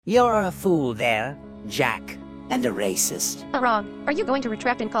You're a fool there, Jack, and a racist. Wrong. Are you going to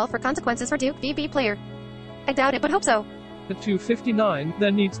retract and call for consequences for Duke BB player? I doubt it, but hope so. At 2:59,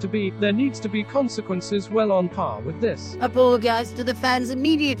 there needs to be consequences well on par with this. Apologize to the fans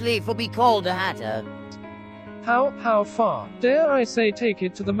immediately for being called a hatter. How far? Dare I say take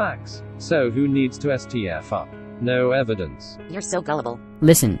it to the max. So who needs to STF up? No evidence. You're so gullible.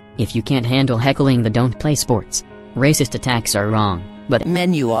 Listen, if you can't handle heckling, then don't play sports. Racist attacks are wrong, but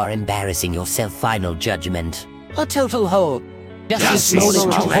Men, you are embarrassing your self-final judgment. A total hoax. Justice Nolan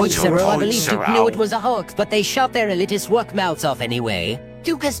 2.0, I believe Duke knew it was a hoax, but they shot their elitist work mouths off anyway.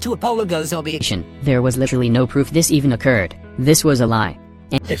 Duke has to apologize or be... there was literally no proof this even occurred. This was a lie.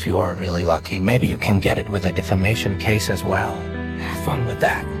 If you are really lucky, maybe you can get it with a defamation case as well. Have fun with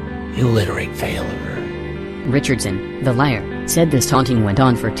that, you literate failure. Richardson, the liar, said this taunting went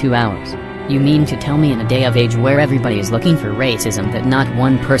on for 2 hours. You mean to tell me in a day of age where everybody is looking for racism that not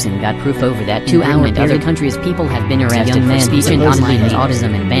one person got proof over that 2 hour period? In other countries, people have been arrested for speaking online with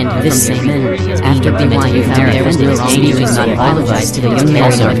autism and banned from this same memory. After BYU found there was no wrong, he was not apologized to the young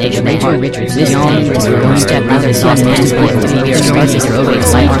man of nation. Rachel Richardson is one step rather than racist or over the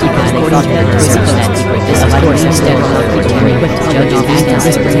life keep as they thought that this of course instead of judge of act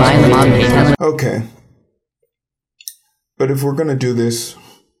as violent modern. Okay. But if we're gonna do this,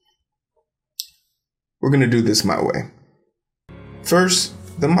 we're going to do this my way. First,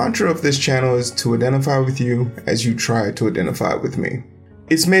 the mantra of this channel is to identify with you as you try to identify with me.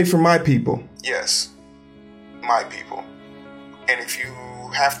 It's made for my people. Yes, my people. And if you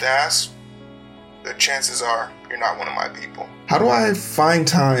have to ask, the chances are you're not one of my people. How do I find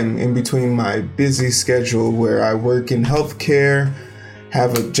time in between my busy schedule where I work in healthcare,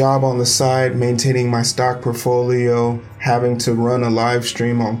 have a job on the side, maintaining my stock portfolio, having to run a live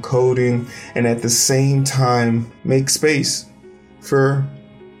stream on coding, and at the same time make space for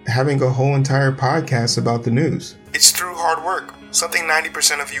having a whole entire podcast about the news? It's through hard work, something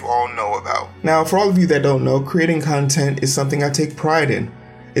 90% of you all know about. Now, for all of you that don't know, creating content is something I take pride in.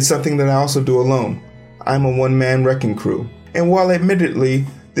 It's something that I also do alone. I'm a one-man wrecking crew. And while admittedly,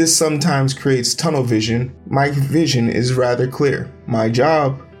 this sometimes creates tunnel vision, my vision is rather clear. My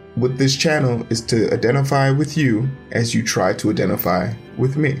job with this channel is to identify with you as you try to identify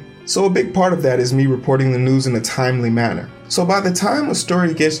with me. So a big part of that is me reporting the news in a timely manner. So by the time a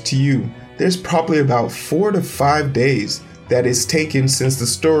story gets to you, there's probably about 4 to 5 days that is taken since the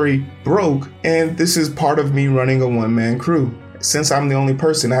story broke, and this is part of me running a one-man crew. Since I'm the only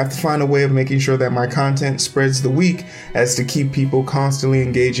person, I have to find a way of making sure that my content spreads the week as to keep people constantly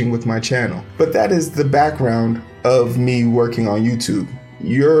engaging with my channel. But that is the background of me working on YouTube.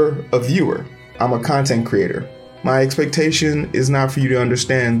 You're a viewer. I'm a content creator. My expectation is not for you to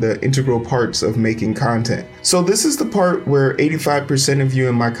understand the integral parts of making content. So this is the part where 85% of you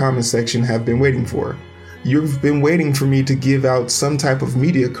in my comment section have been waiting for. You've been waiting for me to give out some type of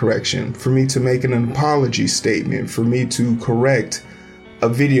media correction, for me to make an apology statement, for me to correct a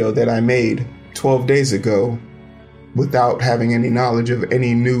video that I made 12 days ago without having any knowledge of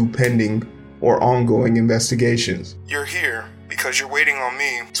any new pending or ongoing investigations. You're here because you're waiting on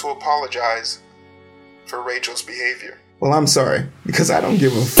me to apologize for Rachel's behavior. Well, I'm sorry, because I don't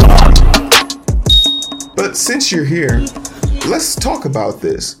give a fuck. But since you're here, let's talk about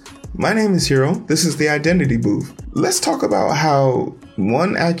this. My name is Hero. This is the Identity Booth. Let's talk about how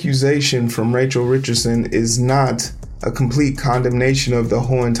one accusation from Rachel Richardson is not a complete condemnation of the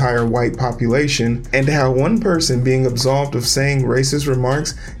whole entire white population, and how one person being absolved of saying racist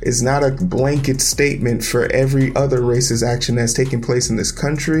remarks is not a blanket statement for every other racist action that's taking place in this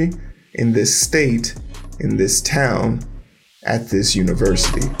country, in this state, in this town, at this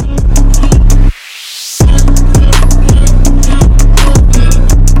university.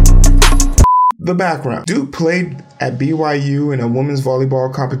 The background. Duke played at BYU in a women's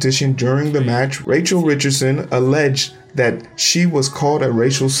volleyball competition. During the match, Rachel Richardson alleged that she was called a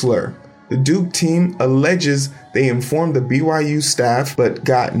racial slur. The Duke team alleges they informed the BYU staff but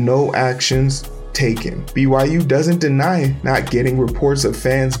got no actions taken. BYU doesn't deny not getting reports of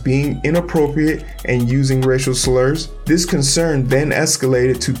fans being inappropriate and using racial slurs. This concern then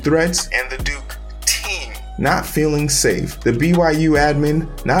escalated to threats and the Duke not feeling safe. The BYU admin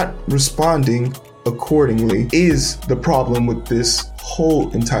not responding accordingly is the problem with this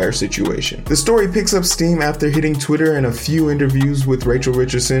whole entire situation. The story picks up steam after hitting Twitter and a few interviews with Rachel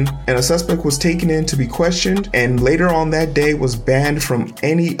Richardson, and a suspect was taken in to be questioned and later on that day was banned from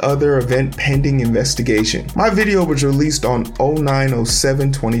any other event pending investigation. My video was released on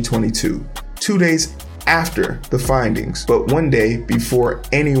 09/07/2022, 2 days after the findings, but 1 day before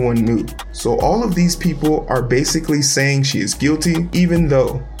anyone knew. So all of these people are basically saying she is guilty, even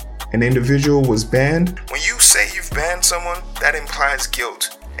though an individual was banned. When you say you've banned someone, that implies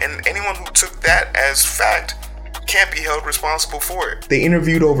guilt. And anyone who took that as fact can't be held responsible for it. They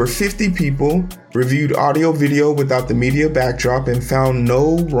interviewed over 50 people, reviewed audio video without the media backdrop, and found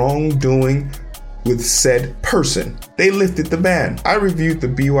no wrongdoing with said person. They lifted the ban. I reviewed the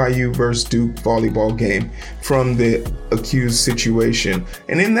BYU versus Duke volleyball game from the accused situation.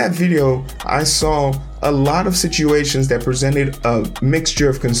 And in that video, I saw a lot of situations that presented a mixture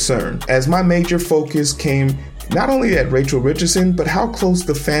of concern, as my major focus came not only at Rachel Richardson, but how close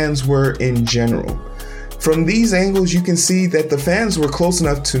the fans were in general. From these angles, you can see that the fans were close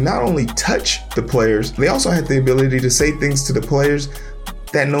enough to not only touch the players, they also had the ability to say things to the players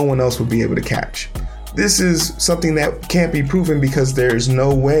that no one else would be able to catch. This is something that can't be proven because there's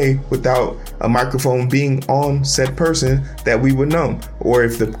no way without a microphone being on said person that we would know, or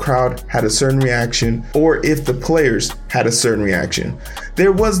if the crowd had a certain reaction, or if the players had a certain reaction.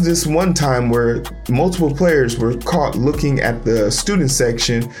 There was this one time where multiple players were caught looking at the student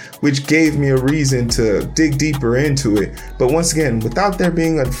section, which gave me a reason to dig deeper into it. But once again, without there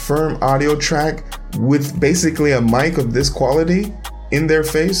being a firm audio track with basically a mic of this quality in their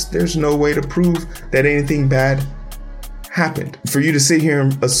face, there's no way to prove that anything bad happened. For you to sit here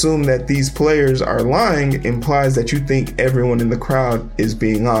and assume that these players are lying implies that you think everyone in the crowd is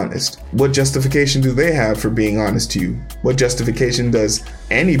being honest. What justification do they have for being honest to you? What justification does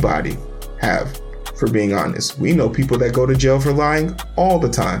anybody have for being honest? We know people that go to jail for lying all the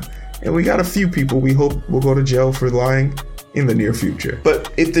time, and we got a few people we hope will go to jail for lying in the near future.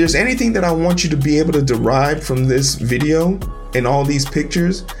 But if there's anything that I want you to be able to derive from this video and all these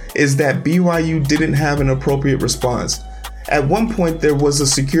pictures, is that BYU didn't have an appropriate response. At one point there was a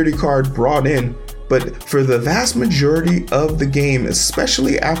security guard brought in, but for the vast majority of the game,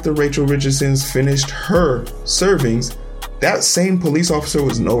 especially after Rachel Richardson's finished her servings, that same police officer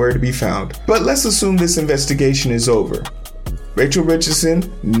was nowhere to be found. But let's assume this investigation is over. Rachel Richardson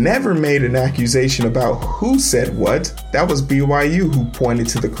never made an accusation about who said what. That was BYU who pointed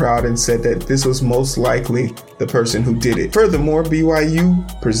to the crowd and said that this was most likely the person who did it. Furthermore,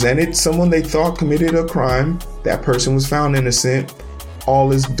 BYU presented someone they thought committed a crime. That person was found innocent.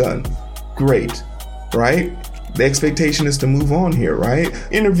 All is done. Great, right? The expectation is to move on here, right?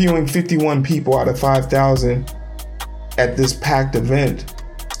 Interviewing 51 people out of 5,000 at this packed event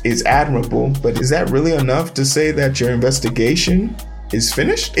is admirable, but is that really enough to say that your investigation is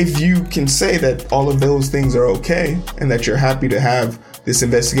finished? If you can say that all of those things are okay and that you're happy to have this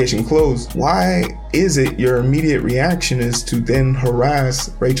investigation closed, why is it your immediate reaction is to then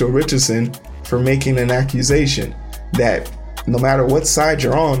harass Rachel Richardson for making an accusation that, no matter what side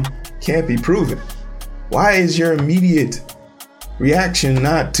you're on, can't be proven? Why is your immediate reaction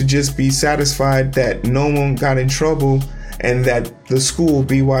not to just be satisfied that no one got in trouble and that the school,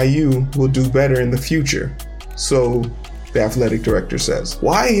 BYU, will do better in the future? So the athletic director says.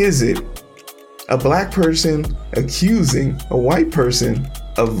 Why is it a black person accusing a white person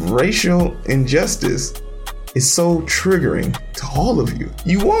of racial injustice is so triggering to all of you?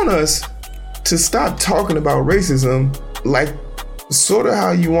 You want us to stop talking about racism like sort of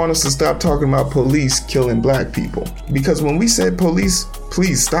how you want us to stop talking about police killing black people. Because when we said police,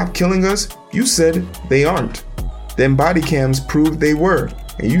 please stop killing us, you said they aren't. Then body cams proved they were,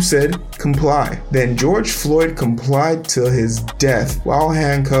 and you said comply. Then George Floyd complied till his death while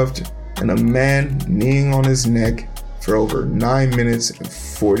handcuffed and a man kneeling on his neck for over 9 minutes and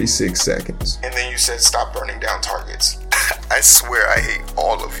 46 seconds. And then you said stop burning down targets. I swear I hate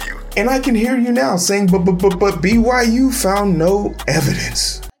all of you. And I can hear you now saying, but BYU found no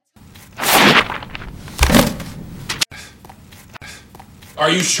evidence. Are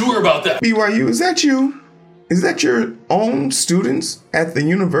you sure about that? BYU, is that you? Is that your own students at the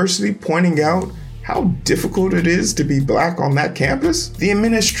university pointing out how difficult it is to be black on that campus? The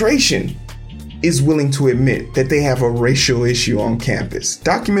administration is willing to admit that they have a racial issue on campus,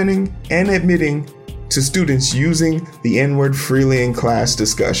 documenting and admitting to students using the N-word freely in class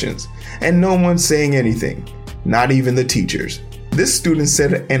discussions, and no one's saying anything, not even the teachers. This student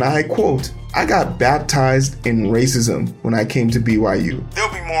said, and I quote, "I got baptized in racism when I came to BYU."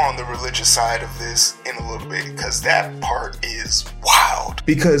 There'll be more on the religious side of this in a little bit, because that part is wild.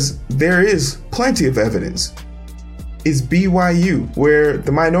 Because there is plenty of evidence. Is BYU, where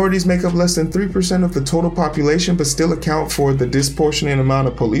the minorities make up less than 3% of the total population but still account for the disproportionate amount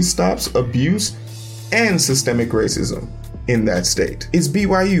of police stops, abuse, and systemic racism in that state. Is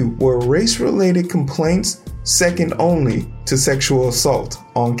BYU, where race-related complaints second only to sexual assault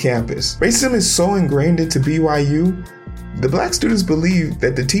on campus. Racism is so ingrained into BYU The black students believe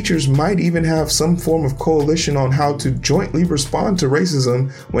that the teachers might even have some form of coalition on how to jointly respond to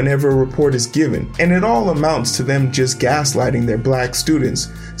racism whenever a report is given. And it all amounts to them just gaslighting their black students,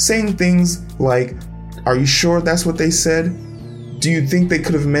 saying things like, "Are you sure that's what they said? Do you think they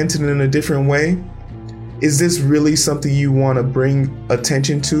could have meant it in a different way? Is this really something you want to bring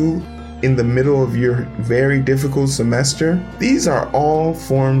attention to in the middle of your very difficult semester?" These are all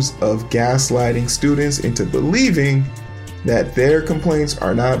forms of gaslighting students into believing that their complaints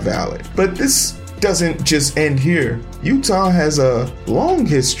are not valid. But this doesn't just end here. Utah has a long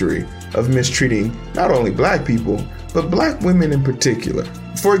history of mistreating not only black people, but black women in particular.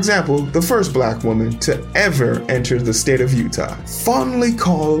 For example, the first black woman to ever enter the state of Utah, fondly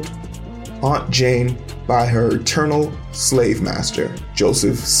called Aunt Jane by her eternal slave master,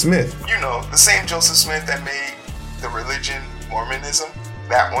 Joseph Smith. You know, the same Joseph Smith that made the religion Mormonism,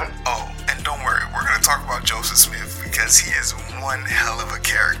 that one. Oh, and don't worry, we're going to talk about Joseph Smith because he is one hell of a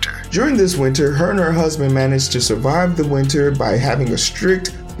character. During this winter, her and her husband managed to survive the winter by having a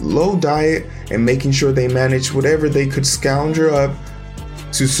strict, low diet and making sure they managed whatever they could scoundrel up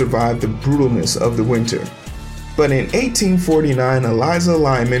to survive the brutalness of the winter. But in 1849, Eliza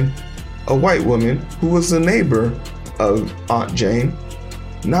Lyman, a white woman who was a neighbor of Aunt Jane,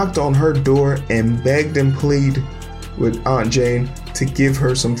 knocked on her door and begged and pleaded with Aunt Jane to give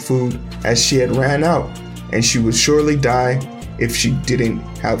her some food as she had ran out and she would surely die if she didn't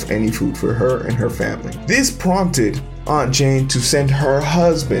have any food for her and her family. This prompted Aunt Jane to send her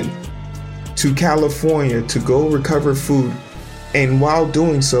husband to California to go recover food, and while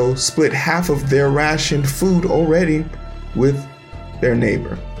doing so, split half of their rationed food already with their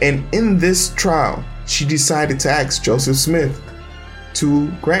neighbor. And in this trial, she decided to ask Joseph Smith to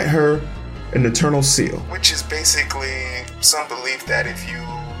grant her an eternal seal, which is basically some belief that if you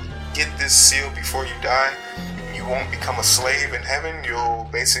get this seal before you die, you won't become a slave in heaven. You'll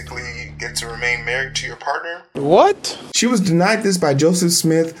basically get to remain married to your partner. What? She was denied this by Joseph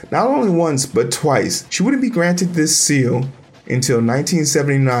Smith not only once, but twice. She wouldn't be granted this seal until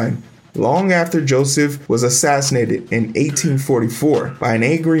 1979, long after Joseph was assassinated in 1844 by an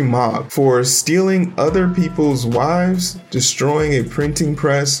angry mob for stealing other people's wives, destroying a printing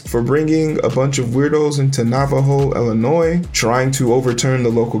press, for bringing a bunch of weirdos into Navajo, Illinois, trying to overturn the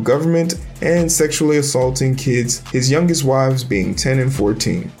local government, and sexually assaulting kids, his youngest wives being 10 and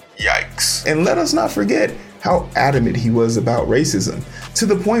 14. Yikes. And let us not forget how adamant he was about racism, to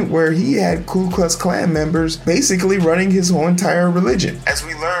the point where he had Ku Klux Klan members basically running his whole entire religion, as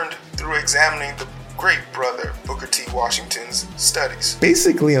we learned through examining the great brother Booker T. Washington's studies.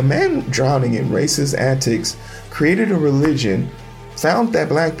 Basically, a man drowning in racist antics created a religion, found that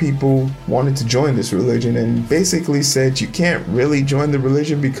black people wanted to join this religion, and basically said you can't really join the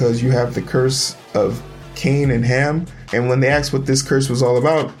religion because you have the curse of Cain and Ham. And when they asked what this curse was all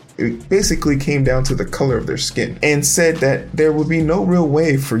about, it basically came down to the color of their skin, and said that there would be no real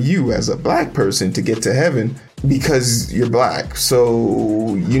way for you as a black person to get to heaven because you're black.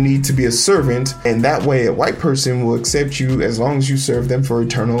 So you need to be a servant, and that way a white person will accept you as long as you serve them for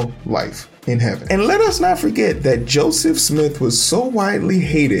eternal life in heaven. And let us not forget that Joseph Smith was so widely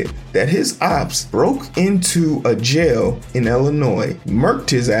hated that his ops broke into a jail in Illinois, murked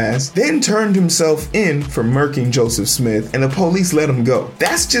his ass, then turned himself in for murking Joseph Smith, and the police let him go.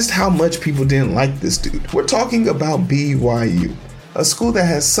 That's just how much people didn't like this dude. We're talking about BYU, a school that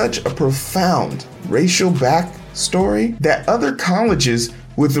has such a profound racial backstory that other colleges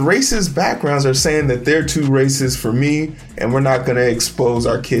with racist backgrounds are saying that they're too racist for me and we're not going to expose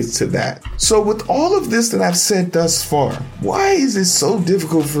our kids to that. So with all of this that I've said thus far, why is it so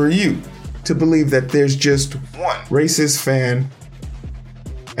difficult for you to believe that there's just one racist fan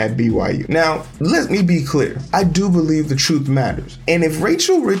at BYU? Now, let me be clear. I do believe the truth matters. And if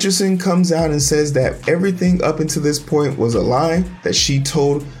Rachel Richardson comes out and says that everything up until this point was a lie, that she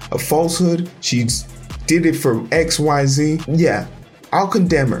told a falsehood, she did it for XYZ, yeah, I'll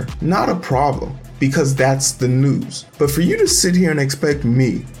condemn her. Not a problem, because that's the news. But for you to sit here and expect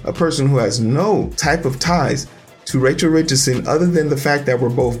me, a person who has no type of ties to Rachel Richardson other than the fact that we're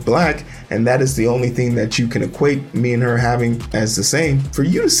both black, and that is the only thing that you can equate me and her having as the same, for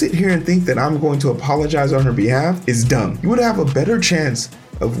you to sit here and think that I'm going to apologize on her behalf is dumb. You would have a better chance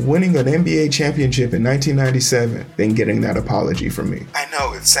of winning an NBA championship in 1997 than getting that apology from me. I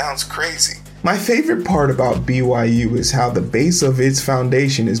know, it sounds crazy. My favorite part about BYU is how the base of its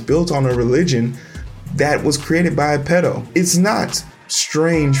foundation is built on a religion that was created by a pedo. It's not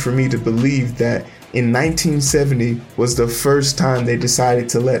strange for me to believe that in 1970 was the first time they decided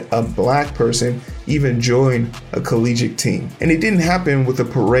to let a black person even join a collegiate team. And it didn't happen with a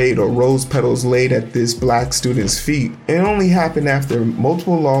parade or rose petals laid at this black student's feet. It only happened after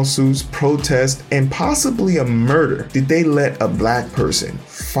multiple lawsuits, protests, and possibly a murder did they let a black person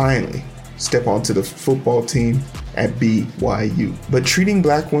finally step onto the football team at BYU. But treating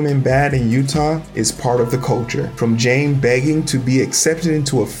black women bad in Utah is part of the culture. From Jane begging to be accepted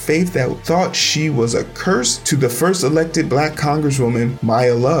into a faith that thought she was a curse, to the first elected black congresswoman,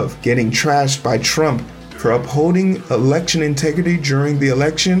 Maya Love, getting trashed by Trump for upholding election integrity during the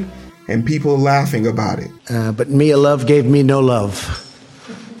election and people laughing about it. But Mia Love gave me no love.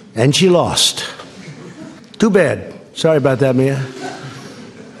 And she lost. Too bad. Sorry about that, Mia.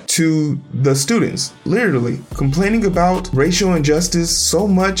 To the students, literally complaining about racial injustice so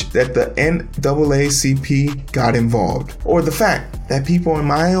much that the NAACP got involved. Or the fact that people in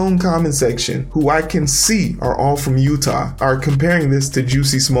my own comment section, who I can see are all from Utah, are comparing this to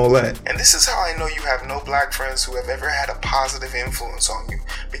Juicy Smollett. And this is how I know you have no black friends who have ever had a positive influence on you.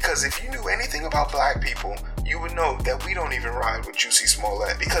 Because if you knew anything about black people, you would know that we don't even ride with Juicy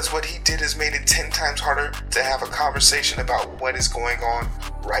Smollett, because what he did has made it 10 times harder to have a conversation about what is going on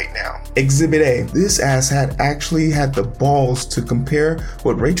right now. Exhibit A. This asshat actually had the balls to compare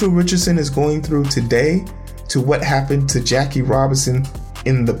what Rachel Richardson is going through today to what happened to Jackie Robinson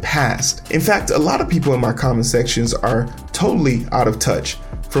in the past. In fact, a lot of people in my comment sections are totally out of touch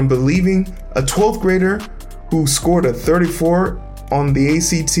from believing a 12th grader who scored a 34 on the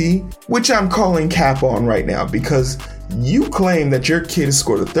ACT, which I'm calling cap on right now, because you claim that your kid has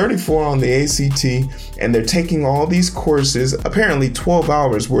scored a 34 on the ACT and they're taking all these courses, apparently 12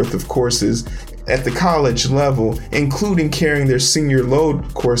 hours worth of courses at the college level, including carrying their senior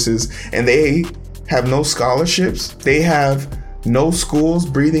load courses, and they have no scholarships. They have no schools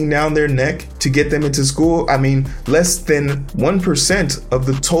breathing down their neck to get them into school. I mean, less than 1% of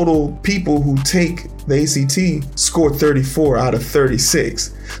the total people who take the ACT score 34 out of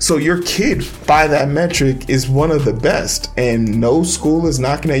 36. So your kid, by that metric, is one of the best, and no school is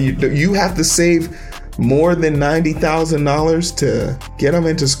knocking at you. You have to save more than $90,000 to get them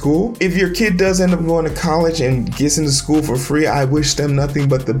into school. If your kid does end up going to college and gets into school for free, I wish them nothing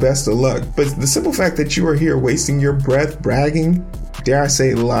but the best of luck. But the simple fact that you are here wasting your breath bragging, dare I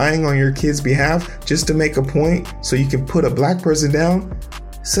say lying on your kid's behalf just to make a point so you can put a black person down,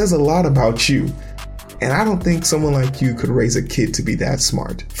 says a lot about you. And I don't think someone like you could raise a kid to be that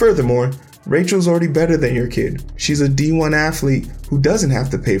smart. Furthermore, Rachel's already better than your kid. She's a D1 athlete who doesn't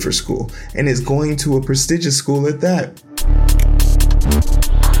have to pay for school and is going to a prestigious school at that.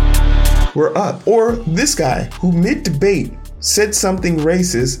 We're up. Or this guy who mid-debate said something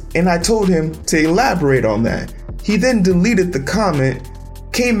racist and I told him to elaborate on that. He then deleted the comment,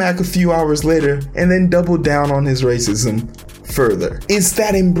 came back a few hours later, and then doubled down on his racism further. It's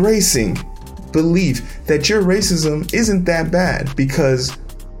that embracing belief that your racism isn't that bad because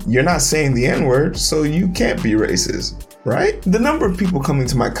you're not saying the N-word, so you can't be racist, right? The number of people coming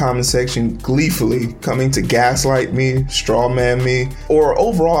to my comment section gleefully coming to gaslight me, strawman me, or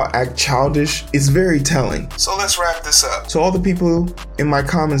overall act childish is very telling. So let's wrap this up. To all the people in my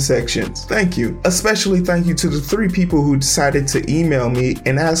comment sections, thank you. Especially thank you to the 3 people who decided to email me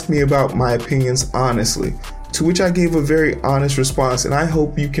and ask me about my opinions honestly. To which I gave a very honest response, and I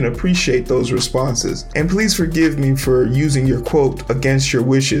hope you can appreciate those responses. And please forgive me for using your quote against your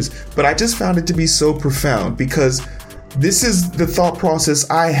wishes, but I just found it to be so profound because this is the thought process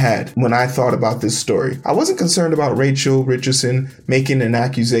I had when I thought about this story. I wasn't concerned about Rachel Richardson making an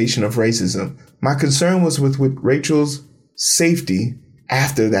accusation of racism. My concern was with Rachel's safety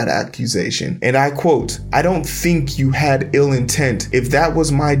after that accusation. And I quote, "I don't think you had ill intent. If that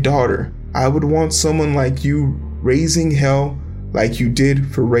was my daughter, I would want someone like you raising hell like you did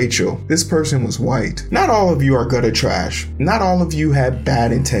for Rachel." This person was white. Not all of you are gutter trash. Not all of you had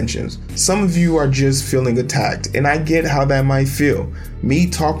bad intentions. Some of you are just feeling attacked, and I get how that might feel. Me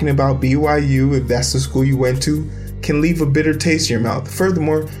talking about BYU, if that's the school you went to, can leave a bitter taste in your mouth.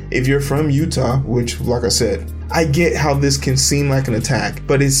 Furthermore, if you're from Utah, which, like I said, I get how this can seem like an attack,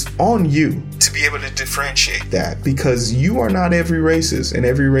 but it's on you to be able to differentiate that, because you are not every racist, and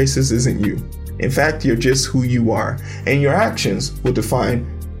every racist isn't you. In fact, you're just who you are, and your actions will define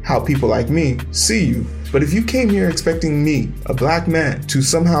how people like me see you. But if you came here expecting me, a black man, to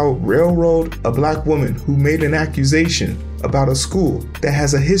somehow railroad a black woman who made an accusation about a school that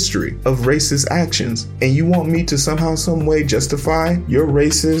has a history of racist actions, and you want me to somehow, some way justify your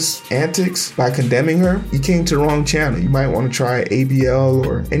racist antics by condemning her, you came to the wrong channel. You might want to try ABL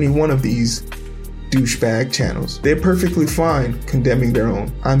or any one of these douchebag channels. They're perfectly fine condemning their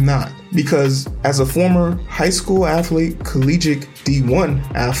own. I'm not. Because as a former high school athlete, collegiate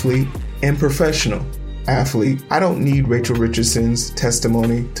D1 athlete, and professional athlete, I don't need Rachel Richardson's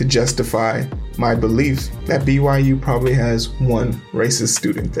testimony to justify my belief that BYU probably has one racist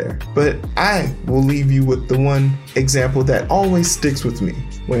student there. But I will leave you with the one example that always sticks with me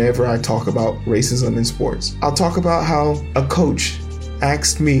whenever I talk about racism in sports. I'll talk about how a coach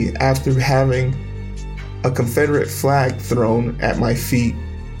asked me after having a Confederate flag thrown at my feet,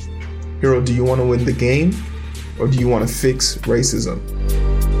 "Hero, do you want to win the game or do you want to fix racism?"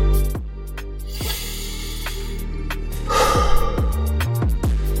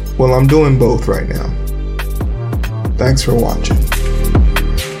 Well, I'm doing both right now. Thanks for watching.